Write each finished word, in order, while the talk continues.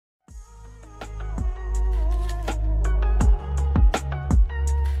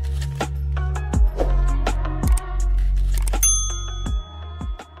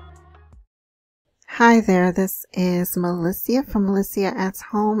Hi there, this is Melissa from Melissa at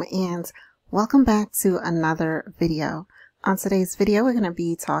Home, and welcome back to another video. On today's video, we're going to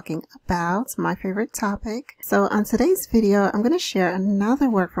be talking about my favorite topic. So on today's video, I'm going to share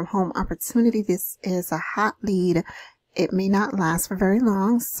another work from home opportunity. This is a hot lead. It may not last for very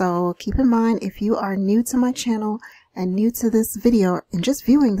long, so keep in mind if you are new to my channel and new to this video and just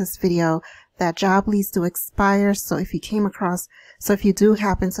viewing this video, that job leads do expire. So if you do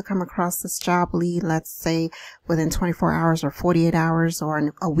happen to come across this job lead, let's say within 24 hours or 48 hours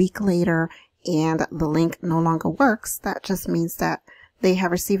or a week later, and the link no longer works, that just means that they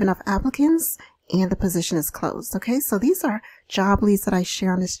have received enough applicants and the position is closed. Okay, so these are job leads that I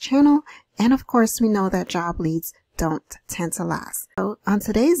share on this channel. And of course, we know that job leads don't tend to last. So on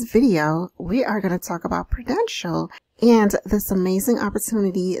today's video, we are going to talk about Prudential and this amazing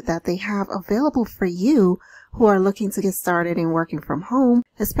opportunity that they have available for you who are looking to get started in working from home,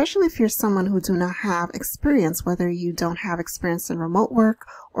 especially if you're someone who do not have experience, whether you don't have experience in remote work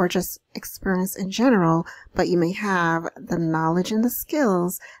or just experience in general, but you may have the knowledge and the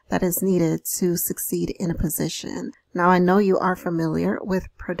skills that is needed to succeed in a position. Now, I know you are familiar with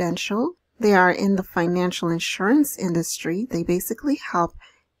Prudential. They are in the financial insurance industry. They basically help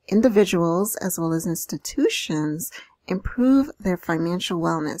individuals as well as institutions improve their financial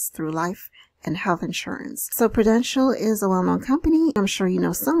wellness through life and health insurance. So Prudential is a well-known company. I'm sure you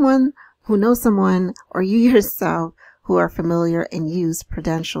know someone who knows someone, or you yourself who are familiar and use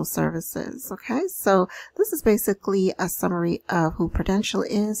Prudential services. Okay, so this is basically a summary of who Prudential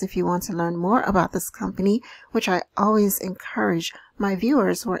is. If you want to learn more about this company, which I always encourage my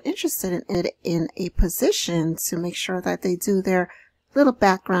viewers who are interested in it in a position to make sure that they do their little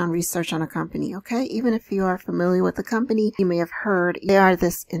background research on a company. Okay, even if you are familiar with the company, you may have heard they are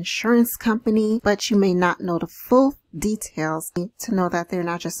this insurance company, but you may not know the full details to know that they're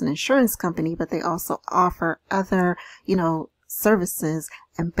not just an insurance company, but they also offer other, services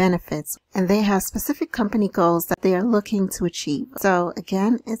and benefits, and they have specific company goals that they are looking to achieve. So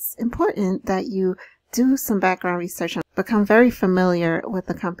again, it's important that you do some background research and become very familiar with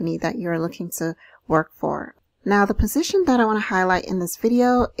the company that you're looking to work for. Now, the position that I want to highlight in this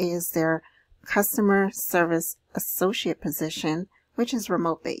video is their customer service associate position, which is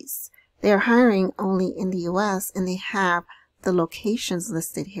remote based. They are hiring only in the US, and they have the locations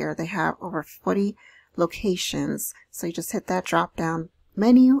listed here. They have over 40 locations. So you just hit that drop down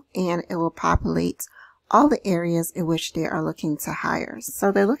menu and it will populate all the areas in which they are looking to hire.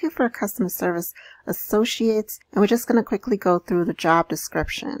 So they're looking for a customer service associate, and we're just going to quickly go through the job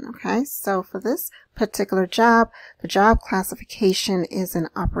description. Okay, so for this particular job, the job classification is in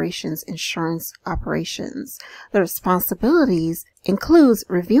operations, insurance operations. The responsibilities includes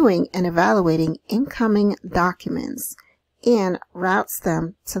reviewing and evaluating incoming documents and routes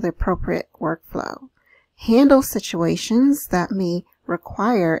them to the appropriate workflow. Handle situations that may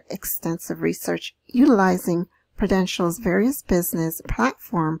require extensive research utilizing Prudential's various business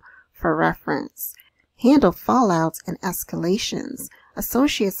platform for reference. Handle fallouts and escalations.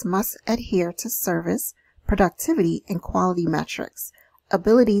 Associates must adhere to service, productivity, and quality metrics,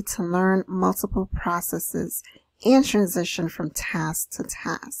 ability to learn multiple processes, and transition from task to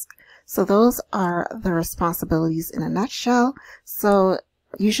task. So those are the responsibilities in a nutshell. So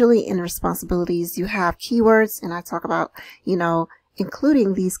usually in responsibilities, you have keywords, and I talk about,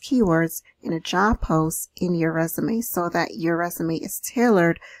 including these keywords in a job post in your resume so that your resume is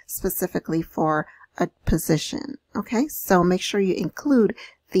tailored specifically for a position. Okay, so make sure you include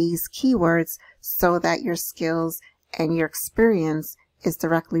these keywords so that your skills and your experience is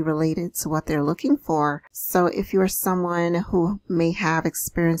directly related to what they're looking for. So if you're someone who may have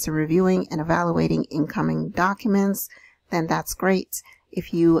experience in reviewing and evaluating incoming documents, then that's great.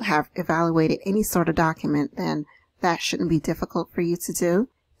 If you have evaluated any sort of document, then that shouldn't be difficult for you to do.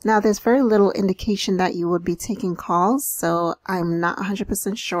 Now, there's very little indication that you would be taking calls, so I'm not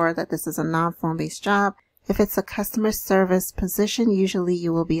 100% sure that this is a non-phone based job. If it's a customer service position, usually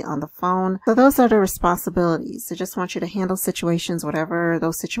you will be on the phone. So those are the responsibilities. I just want you to handle situations, whatever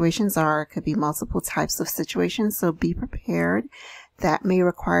those situations are. It could be multiple types of situations, so be prepared. That may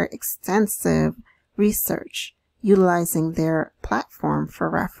require extensive research utilizing their platform for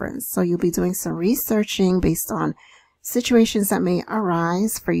reference. So you'll be doing some researching based on situations that may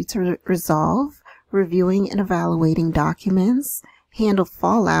arise for you to resolve, reviewing and evaluating documents, handle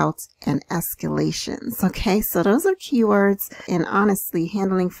fallout and escalations. Okay, so those are keywords, and honestly,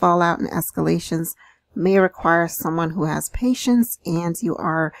 handling fallout and escalations may require someone who has patience and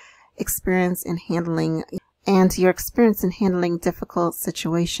your experience in handling difficult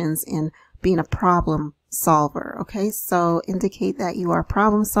situations and being a problem solver. Okay, so indicate that you are a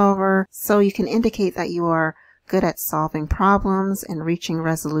problem solver. So you can indicate that you are good at solving problems and reaching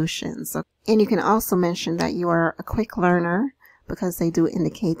resolutions. And you can also mention that you are a quick learner, because they do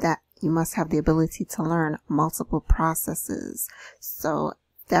indicate that you must have the ability to learn multiple processes. So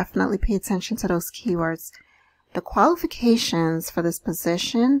definitely pay attention to those keywords. The qualifications for this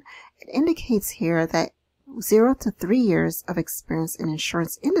position, it indicates here that 0 to 3 years of experience in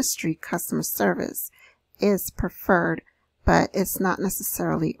insurance industry customer service is preferred, but it's not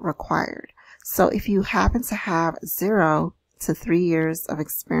necessarily required. So if you happen to have 0 to 3 years of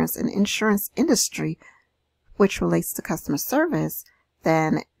experience in insurance industry, which relates to customer service,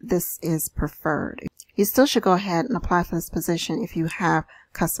 then this is preferred. You still should go ahead and apply for this position if you have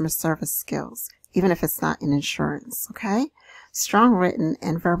customer service skills, even if it's not in insurance, okay? Strong written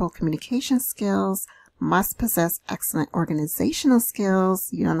and verbal communication skills, must possess excellent organizational skills.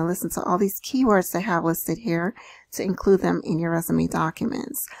 You want to listen to all these keywords they have listed here to include them in your resume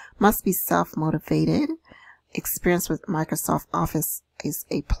documents. Must be self-motivated. Experience with Microsoft Office is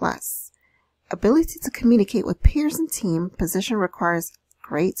a plus. Ability to communicate with peers and team. Position requires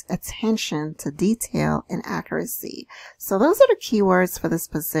great attention to detail and accuracy. So those are the keywords for this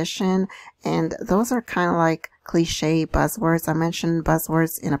position, and those are kind of like cliche buzzwords. I mentioned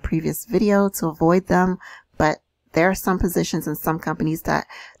buzzwords in a previous video to avoid them, but there are some positions in some companies that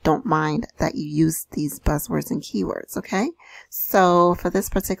don't mind that you use these buzzwords and keywords, okay? So for this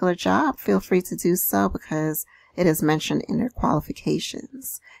particular job, feel free to do so because it is mentioned in their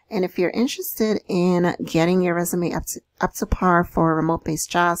qualifications. And if you're interested in getting your resume up to par for remote-based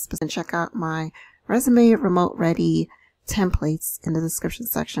jobs, then check out my resume remote ready templates in the description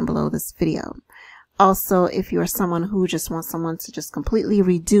section below this video. Also, if you are someone who just wants someone to just completely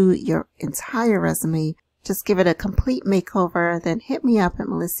redo your entire resume, just give it a complete makeover, then hit me up at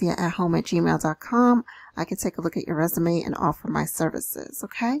melissa@home@gmail.com. I can take a look at your resume and offer my services,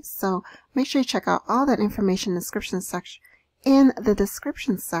 okay? So make sure you check out all that information in the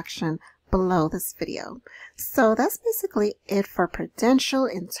description section below this video. So that's basically it for Prudential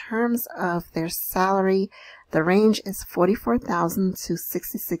in terms of their salary. The range is $44,000 to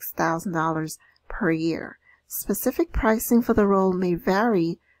 $66,000 per year. Specific pricing for the role may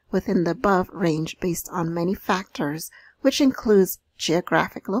vary within the above range based on many factors, which includes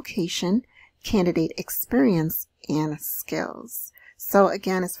geographic location, candidate experience, and skills. So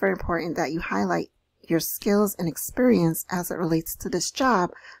again, it's very important that you highlight your skills and experience as it relates to this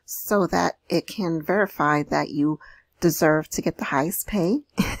job so that it can verify that you deserve to get the highest pay,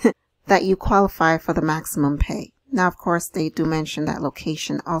 that you qualify for the maximum pay. Now, of course, they do mention that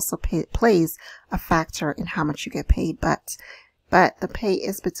location also plays a factor in how much you get paid, but the pay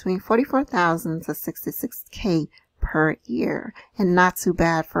is between $44,000 to $66K per year, and not too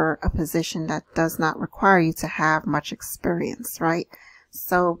bad for a position that does not require you to have much experience, right?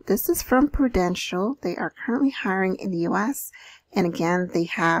 So this is from Prudential. They are currently hiring in the US, and again, they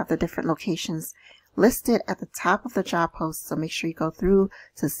have the different locations listed at the top of the job post, so make sure you go through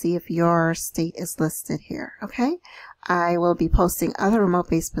to see if your state is listed here, okay? I will be posting other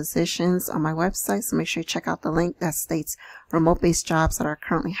remote-based positions on my website, so make sure you check out the link that states remote-based jobs that are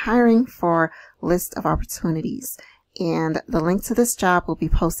currently hiring for list of opportunities. And the link to this job will be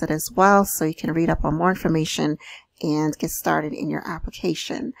posted as well, so you can read up on more information and get started in your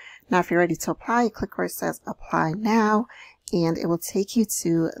application. Now, if you're ready to apply, you click where it says Apply Now, and it will take you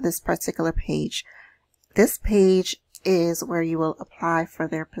to this particular page. This page is where you will apply for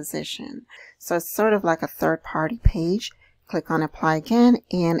their position. So it's sort of like a third-party page. Click on Apply Again,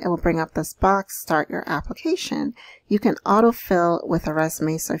 and it will bring up this box, Start Your Application. You can autofill with a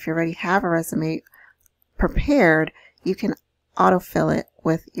resume, so if you already have a resume prepared, you can autofill it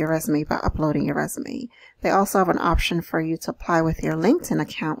with your resume by uploading your resume. They also have an option for you to apply with your LinkedIn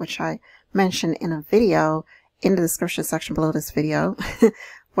account, which I mentioned in a video in the description section below this video,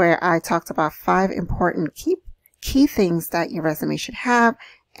 where I talked about 5 important key things that your resume should have.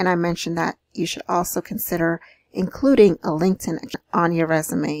 And I mentioned that you should also consider including a LinkedIn account on your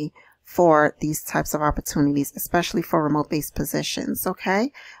resume for these types of opportunities, especially for remote-based positions,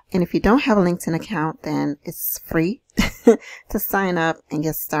 okay? And if you don't have a LinkedIn account, then it's free to sign up and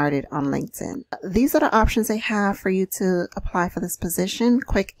get started on LinkedIn. These are the options they have for you to apply for this position.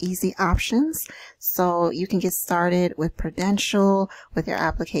 Quick, easy options. So you can get started with Prudential with your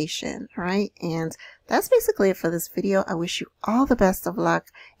application, all right? And that's basically it for this video. I wish you all the best of luck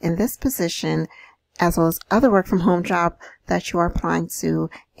in this position, as well as other work from home job that you are applying to.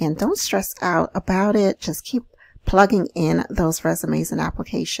 And don't stress out about it. Just keep plugging in those resumes and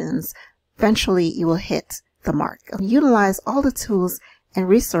applications. Eventually you will hit the mark. Utilize all the tools and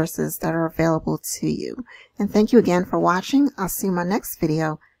resources that are available to you. And thank you again for watching. I'll see you in my next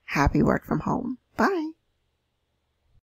video. Happy work from home. Bye.